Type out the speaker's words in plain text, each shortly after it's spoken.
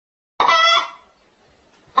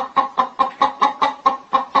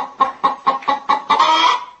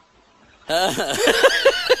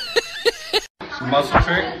Muscle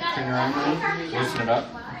trick. Turn your arm around. Loosen it up.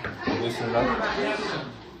 Loosen it up.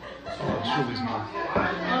 Oh, it's really small.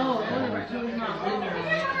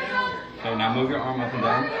 Okay, now move your arm up and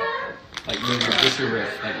down. Like move just your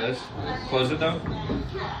wrist, like this. Close it though.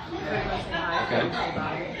 Okay.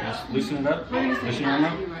 Just loosen it up. Loosen your arm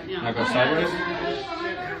up. Now go sideways.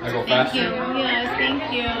 Now go faster. Thank you. Yes, thank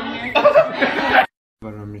you.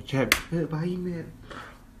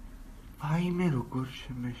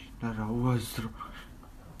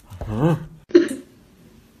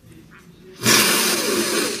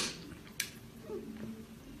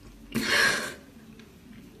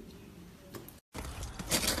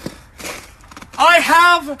 I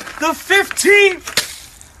have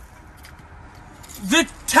the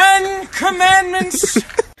 10 commandments.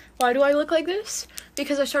 Why do I look like this?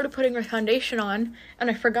 Because I started putting my foundation on and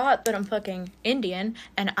I forgot that I'm fucking Indian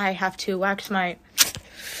and I have to wax my...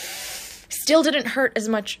 Still didn't hurt as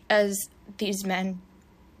much as these men.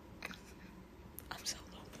 I'm so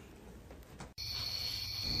lonely.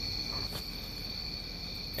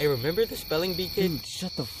 Hey, remember the spelling bee kid? Dude,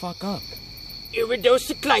 shut the fuck up.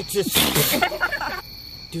 Iridocyclitis.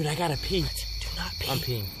 Dude, I gotta pee. Do not pee. I'm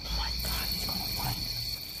peeing. Oh my god, he's gonna find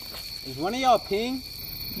us. Is one of y'all peeing?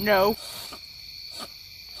 No.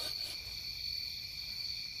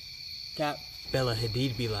 Got Bella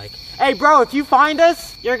Hadid be like, hey bro, if you find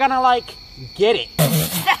us, you're gonna like, get it.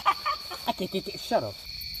 Shut up.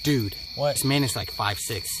 Dude, What? This man is like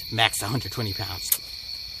 5'6", max 120 pounds.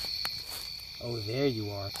 Oh, there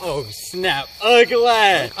you are. Oh, snap. Ugly.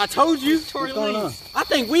 I told you. What's going on? I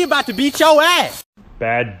think we about to beat your ass.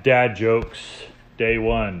 Bad dad jokes, day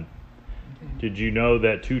 1. Did you know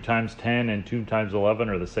that 2 times 10 and 2 times 11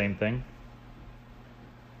 are the same thing?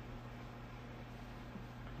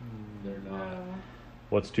 They're not.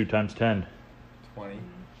 What's 2 times 10? 20.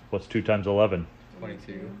 What's 2 times 11?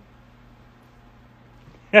 22.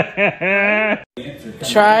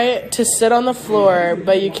 Try to sit on the floor,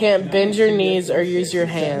 but you can't bend your knees or use your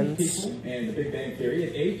hands. And the Big Bang Theory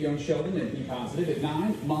at 8, Young Sheldon and E! Positive at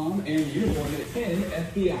 9, Mom and Unicorn at 10,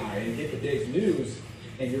 FBI. And get the day's news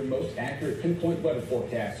and your most accurate pinpoint weather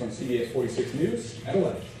forecast on CBS 46 News at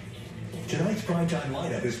 11. Tonight's primetime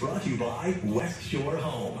lineup is brought to you by West Shore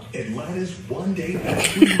Home, Atlanta's one-day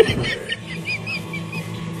vaccine.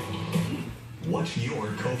 What's your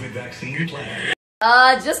COVID vaccine plan?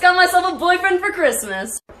 Just got myself a boyfriend for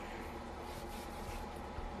Christmas.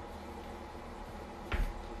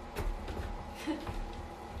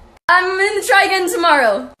 I'm gonna try again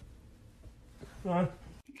tomorrow. What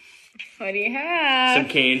do you have? Some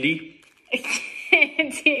candy.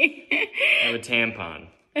 Candy. I have a tampon.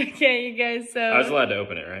 Okay, you guys, so... I was allowed to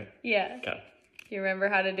open it, right? Yeah. Okay. Do you remember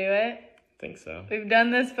how to do it? Think so. We've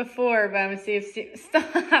done this before, but I'm gonna see if see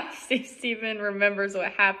if Steven remembers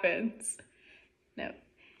what happens. No.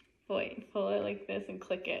 Wait, pull it like this and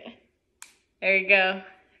click it. There you go.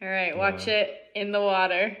 All right, watch it in the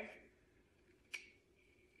water.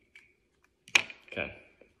 Okay.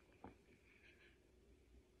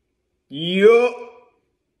 Yo!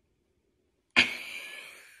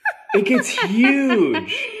 It gets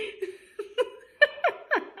huge!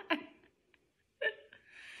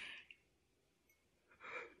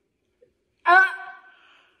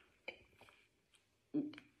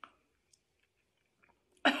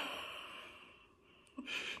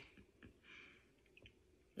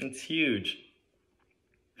 It's huge.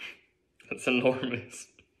 That's enormous.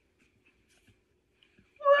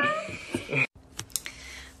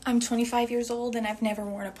 I'm 25 years old and I've never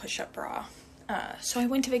worn a push-up bra. So I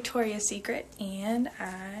went to Victoria's Secret and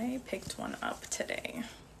I picked one up today.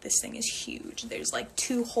 This thing is huge. There's like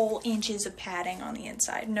 2 whole inches of padding on the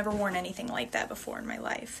inside. Never worn anything like that before in my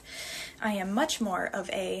life. I am much more of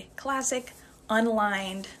a classic,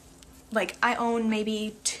 unlined, like I own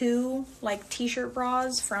maybe 2 like t-shirt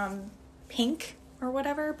bras from Pink or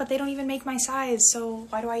whatever, but they don't even make my size, so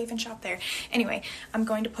why do I even shop there? Anyway, I'm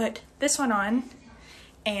going to put this one on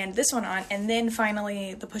and this one on, and then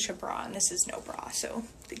finally the push-up bra, and this is no bra, so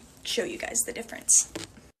to show you guys the difference.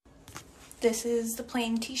 This is the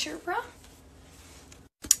plain t-shirt bra.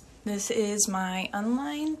 This is my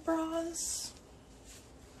unlined bras.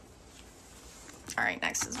 All right,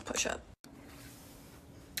 next is a push-up.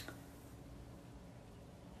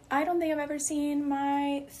 I don't think I've ever seen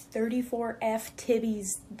my 34F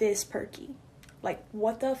tibbies this perky. Like,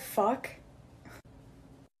 what the fuck?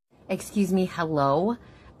 Excuse me, hello?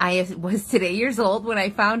 I was today years old when I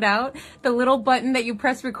found out the little button that you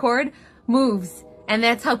press record moves. And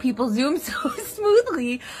that's how people zoom so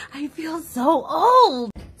smoothly. I feel so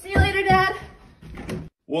old. See you later, Dad.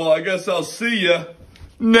 Well, I guess I'll see ya.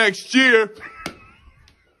 Next year.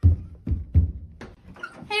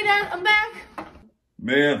 Hey, Dad, I'm back.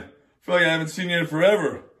 Man, I feel like I haven't seen you in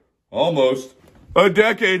forever. Almost. A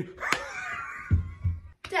decade.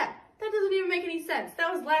 Dad, that doesn't even make any sense.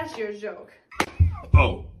 That was last year's joke.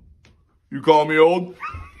 Oh, you call me old?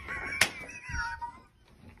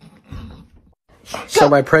 So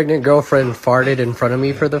my pregnant girlfriend farted in front of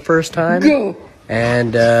me for the first time. Go.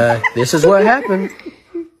 And this is what happened.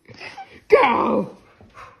 Go.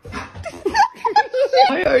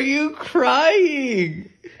 Why are you crying?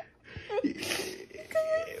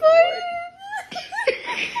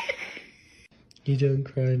 You don't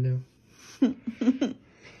cry now.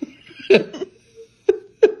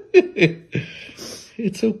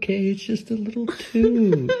 It's okay, it's just a little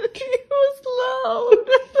toot. It was loud.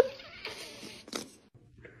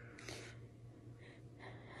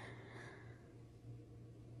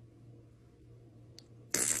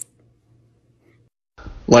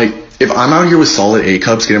 Like, if I'm out here with solid A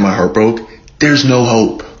cups getting my heart broke, there's no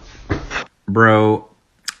hope. Bro,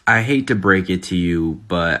 I hate to break it to you,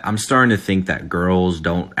 but I'm starting to think that girls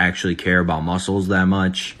don't actually care about muscles that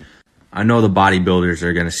much. I know the bodybuilders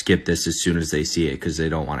are going to skip this as soon as they see it because they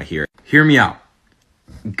don't want to hear it. Hear me out.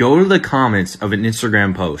 Go to the comments of an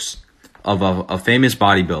Instagram post of a famous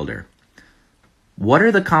bodybuilder. What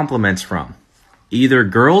are the compliments from? Either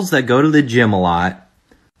girls that go to the gym a lot,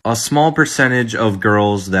 a small percentage of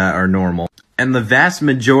girls that are normal, and the vast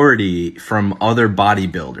majority from other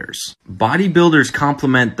bodybuilders. Bodybuilders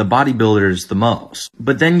compliment the bodybuilders the most.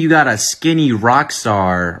 But then you got a skinny rock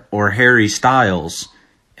star or Harry Styles,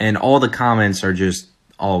 and all the comments are just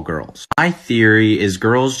all girls. My theory is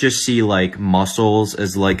girls just see like muscles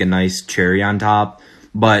as like a nice cherry on top,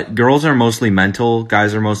 but girls are mostly mental,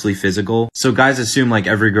 guys are mostly physical. So guys assume like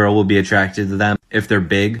every girl will be attracted to them if they're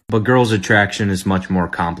big, but girls' attraction is much more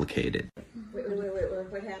complicated. Wait,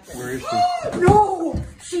 what happened? Where is she? No,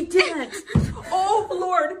 she didn't. Oh,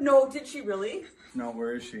 Lord. No, did she really? No,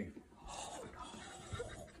 where is she?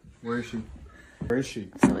 Where is she? Where is she?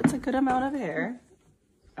 So it's a good amount of hair.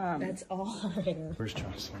 That's all her hair. Where's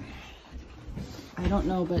Jocelyn? I don't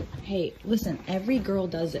know, but hey, listen, every girl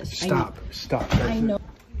does this. Stop. I know.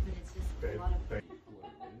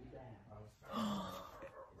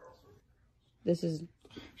 This is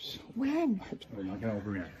when? I'm not gonna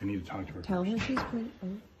overreact. I need to talk to her. Tell her she's pretty.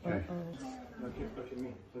 Okay. Look at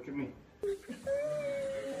me. Look at me.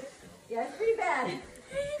 Yeah, it's pretty bad.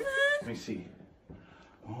 Let me see.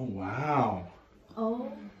 Oh wow.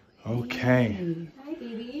 Oh. Okay. Hi,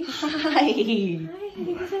 baby. Hi.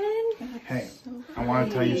 Hey, I want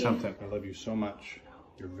to tell you something. I love you so much.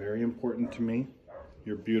 You're very important to me.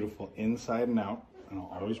 You're beautiful inside and out, and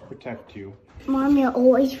I'll always protect you. Mommy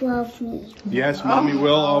always loves me. Yes, Mommy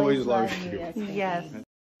will always love you. Yes.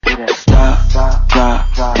 Oh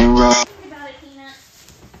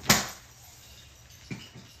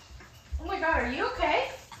my god, are you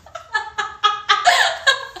okay?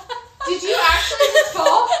 Did you actually just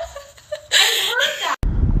fall? I heard that.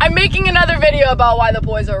 I'm making another video about why the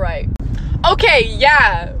boys are right. Okay,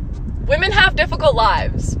 yeah, women have difficult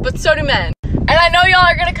lives, but so do men. And I know y'all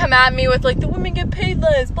are gonna come at me with like, the women get paid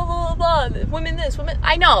less, blah, blah, blah, blah, women this, women,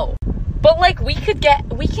 I know. But like, we can get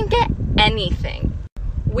anything.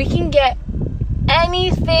 We can get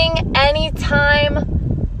anything,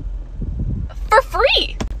 anytime, for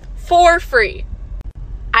free. For free.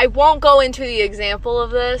 I won't go into the example of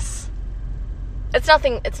this. It's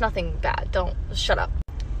nothing bad. Don't, shut up.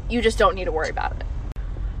 You just don't need to worry about it.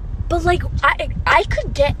 But like, I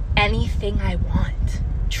could get anything I want.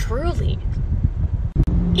 Truly.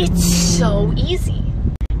 It's so easy.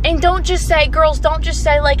 And don't just say, girls, don't just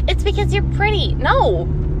say like, it's because you're pretty. No.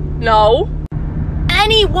 No.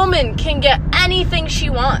 Any woman can get anything she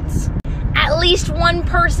wants. At least one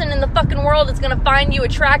person in the fucking world is gonna find you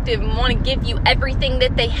attractive and want to give you everything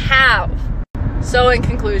that they have. So in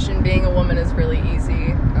conclusion, being a woman is really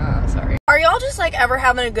easy. Sorry. Are y'all just like ever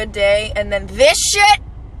having a good day and then this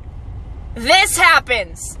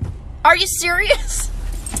happens? Are you serious?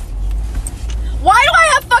 Why do I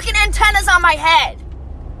have fucking antennas on my head?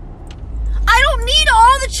 I don't need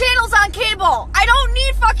all the channels on cable. I don't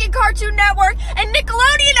need fucking Cartoon Network and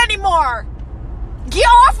Nickelodeon anymore. Get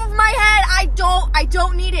off of my head. I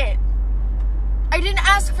don't need it. I didn't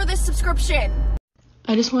ask for this subscription.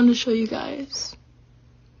 I just wanted to show you guys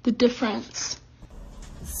the difference.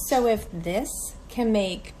 So if this can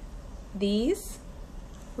make these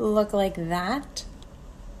look like that,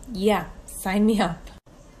 yeah, sign me up.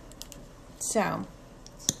 So,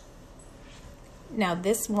 now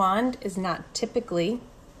this wand is not typically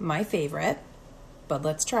my favorite, but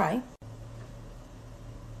let's try.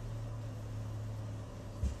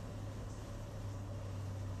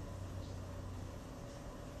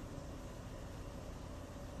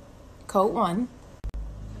 Coat 1.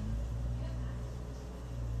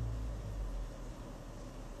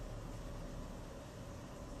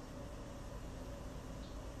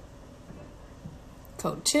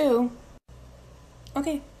 Coat 2.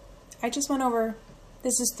 Okay, I just went over.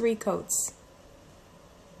 This is 3 coats.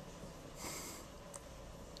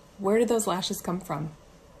 Where did those lashes come from?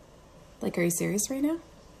 Like, are you serious right now?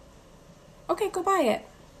 Okay, go buy it.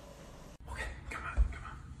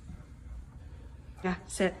 Yeah,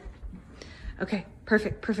 sit. Okay,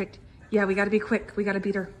 perfect. Yeah, we gotta be quick. We gotta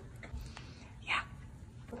beat her. Yeah.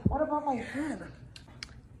 What about my hair?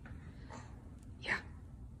 Yeah.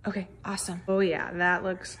 Okay, awesome. Oh yeah, that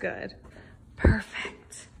looks good.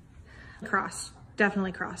 Perfect. Cross.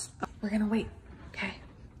 Definitely cross. We're gonna wait. Okay.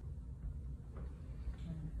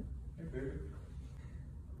 Hey, baby.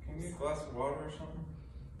 Can you get a glass of water or something?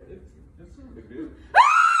 It's not a big deal.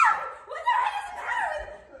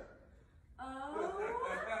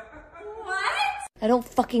 I don't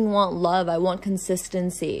fucking want love. I want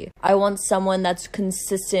consistency. I want someone that's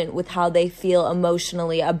consistent with how they feel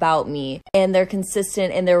emotionally about me, and they're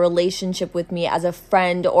consistent in their relationship with me as a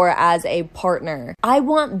friend or as a partner. I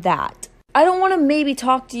want that. I don't want to maybe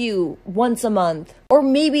talk to you once a month, or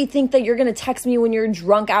maybe think that you're going to text me when you're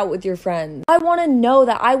drunk out with your friends. I want to know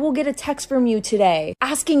that I will get a text from you today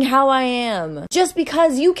asking how I am, just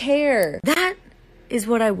because you care. That is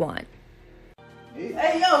what I want.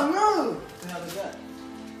 Hey, yo, move!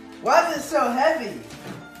 Why is it so heavy?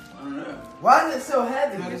 I don't know. Why is it so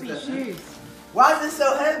heavy? Shoes. Why is it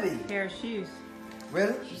so heavy? Pair of shoes.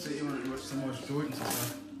 Really? You said you want to watch some more Jordans and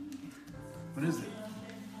stuff. What is it?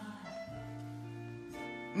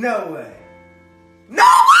 No way. No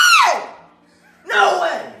way! No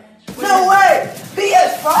way! No way!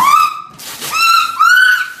 PS5?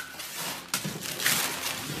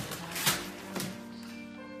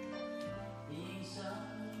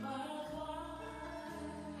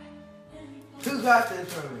 Who got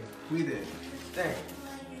this for me? We did. Thanks,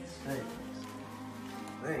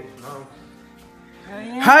 Mom.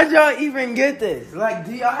 How'd y'all even get this? Like,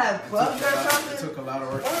 do y'all have plugs or something? It took a lot of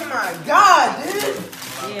work. Oh my god, dude!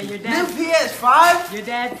 Yeah, your dad. New PS5? Your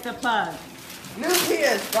dad's the plug. New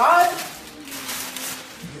PS5?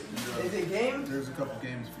 Is it games? There's a couple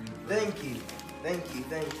games for you. Thank you.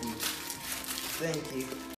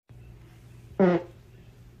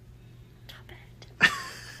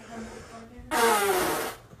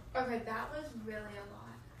 Okay, that was really a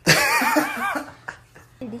lot.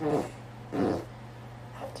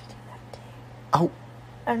 Oh.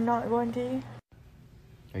 I'm not going to.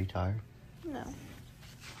 Are you tired? No.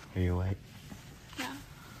 Are you awake?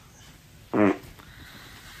 No.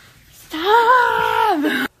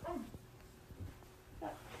 Stop!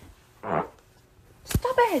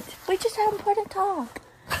 Stop it! We just had important talk.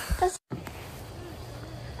 That's...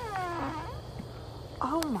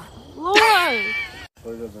 Oh my lord!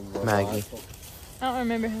 Maggie. I don't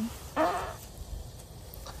remember him.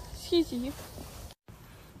 Excuse you.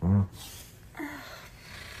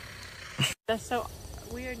 That's so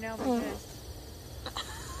weird now because...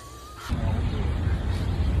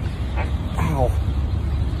 Ow.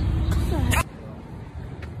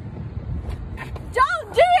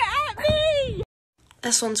 Don't do it at me!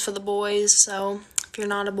 This one's for the boys, so if you're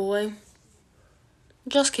not a boy,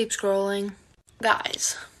 just keep scrolling.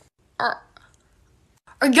 Guys, are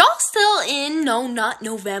y'all still in No Nut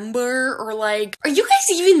November? Or like, are you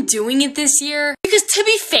guys even doing it this year? Because to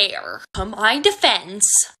be fair, to my defense,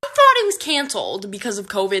 I thought it was canceled because of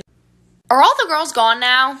COVID. Are all the girls gone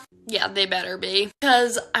now? Yeah, they better be.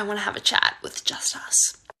 Because I want to have a chat with just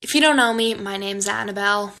us. If you don't know me, my name's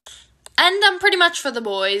Annabelle. And I'm pretty much for the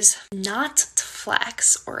boys. Not to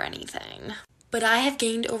flex or anything, but I have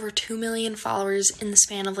gained over 2 million followers in the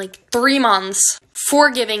span of like 3 months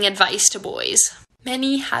for giving advice to boys.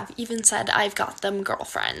 Many have even said I've got them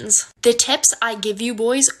girlfriends. The tips I give you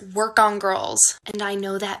boys work on girls, and I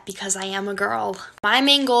know that because I am a girl. My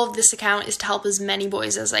main goal of this account is to help as many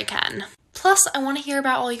boys as I can. Plus, I want to hear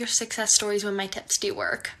about all your success stories when my tips do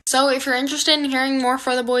work. So if you're interested in hearing more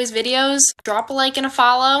For the Boys videos, drop a like and a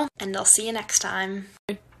follow, and I'll see you next time.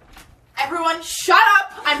 Everyone, shut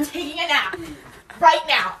up! I'm taking a nap. Right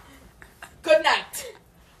now. Good night.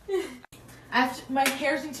 My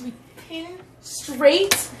hairs need to be pinned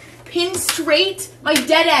straight. My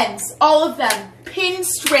dead ends, all of them, pinned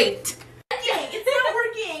straight. It's not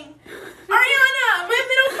working. Ariana, my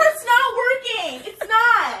middle part's not working. It's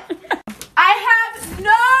not. I have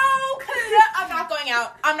no I'm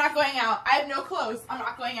not going out. I have no clothes. I'm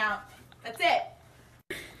not going out. That's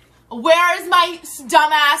it. Where is my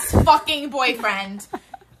dumbass fucking boyfriend?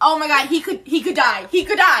 Oh my god, he could die. He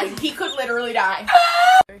could literally die.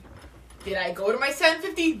 Did I go to my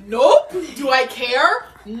 750? Nope. Do I care?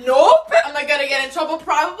 Nope. Am I gonna get in trouble?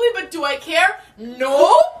 Probably, but do I care?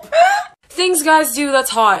 Nope. Things guys do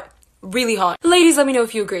that's hot. Really hot. Ladies, let me know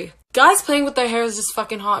if you agree. Guys playing with their hair is just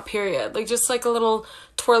fucking hot, period. Like, just like a little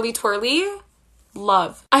twirly twirly.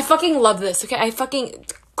 Love. I fucking love this, okay? I fucking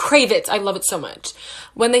crave it. I love it so much.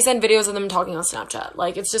 When they send videos of them talking on Snapchat,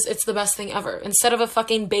 like, it's the best thing ever. Instead of a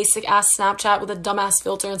fucking basic ass Snapchat with a dumbass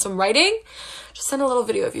filter and some writing, just send a little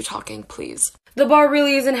video of you talking, please. The bar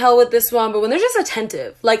really is in hell with this one, but when they're just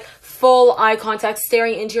attentive, like full eye contact,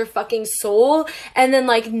 staring into your fucking soul, and then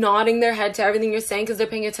like nodding their head to everything you're saying because they're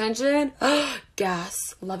paying attention,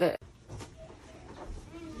 gas. Love it.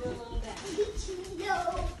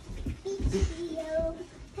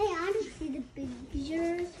 Hey, I don't see the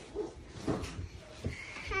pictures.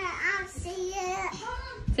 Hey, I see it.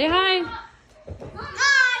 Say hi.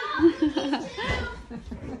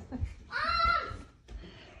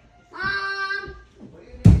 Hi.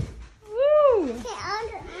 Woo! Hey, I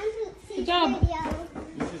don't see Good job. the video.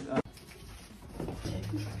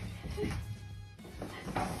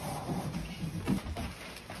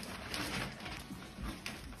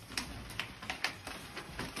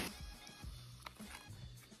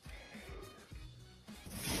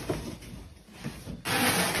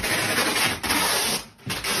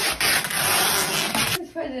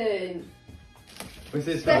 Present. What's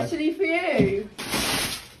this? Especially for you.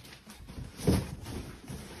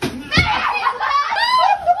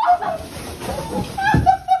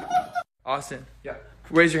 Austin. Yeah.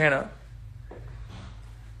 Raise your hand up.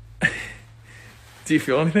 Do you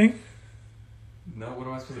feel anything? No, what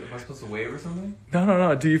am I supposed to wave or something?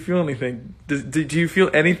 No. Do you feel anything? Do you feel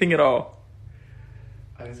anything at all?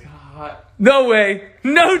 I just got hot. No way.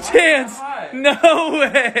 No chance. No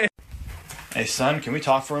way. Hey son, can we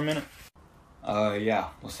talk for a minute? Yeah,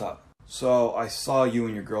 what's up? So, I saw you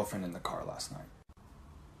and your girlfriend in the car last night.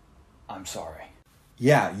 I'm sorry.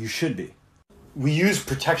 Yeah, you should be. We used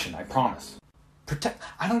protection, I promise.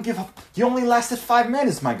 I don't give up. You only lasted 5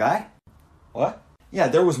 minutes, my guy. What? Yeah,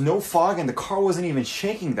 there was no fog and the car wasn't even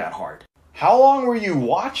shaking that hard. How long were you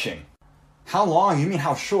watching? How long? You mean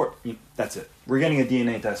how short? That's it. We're getting a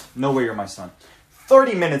DNA test. No way you're my son.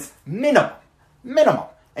 30 minutes minimum. Minimum.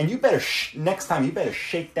 And you better, next time, you better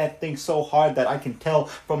shake that thing so hard that I can tell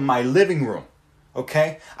from my living room.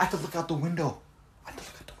 Okay? I have to look out the window.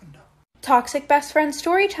 Toxic best friend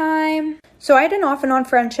story time. So I had an off and on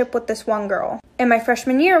friendship with this one girl. In my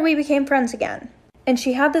freshman year, we became friends again. And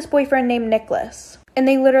she had this boyfriend named Nicholas. And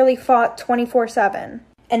they literally fought 24/7.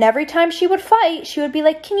 And every time she would fight, she would be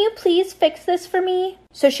like, can you please fix this for me?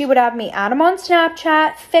 So she would have me add him on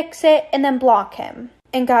Snapchat, fix it, and then block him.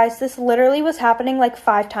 And guys, this literally was happening like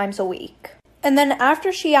 5 times a week. And then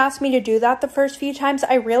after she asked me to do that the first few times,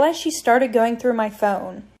 I realized she started going through my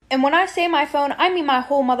phone. And when I say my phone, I mean my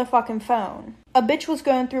whole motherfucking phone. A bitch was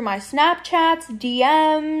going through my Snapchats,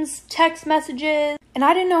 DMs, text messages, and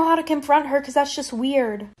I didn't know how to confront her because that's just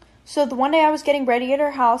weird. So the one day I was getting ready at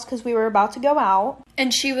her house because we were about to go out,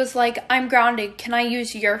 and she was like, I'm grounded, can I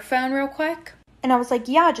use your phone real quick? And I was like,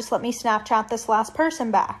 yeah, just let me Snapchat this last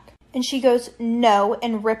person back. And she goes, no,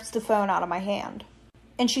 and rips the phone out of my hand.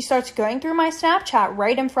 And she starts going through my Snapchat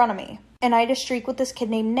right in front of me. And I had a streak with this kid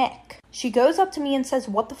named Nick. She goes up to me and says,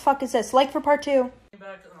 what the fuck is this? Like for part 2.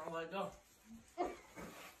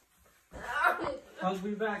 Hug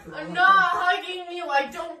me back. I'm not hugging you. I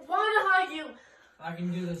don't want to hug you. I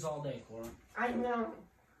can do this all day, Cora. I know.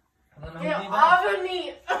 And then Get hug me off back. of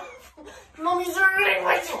me. Mommy's hurting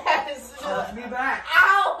my chest. Hug me back.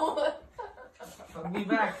 Ow. Hug me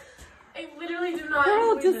back. I literally do not.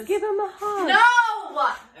 Girl, enjoy just this. give him a hug. No.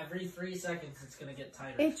 Every 3 seconds, it's gonna get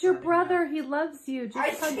tighter. It's your brother. He loves you.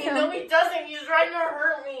 Just hug him. No, he doesn't. He's trying to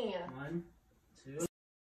hurt me. 1, 2.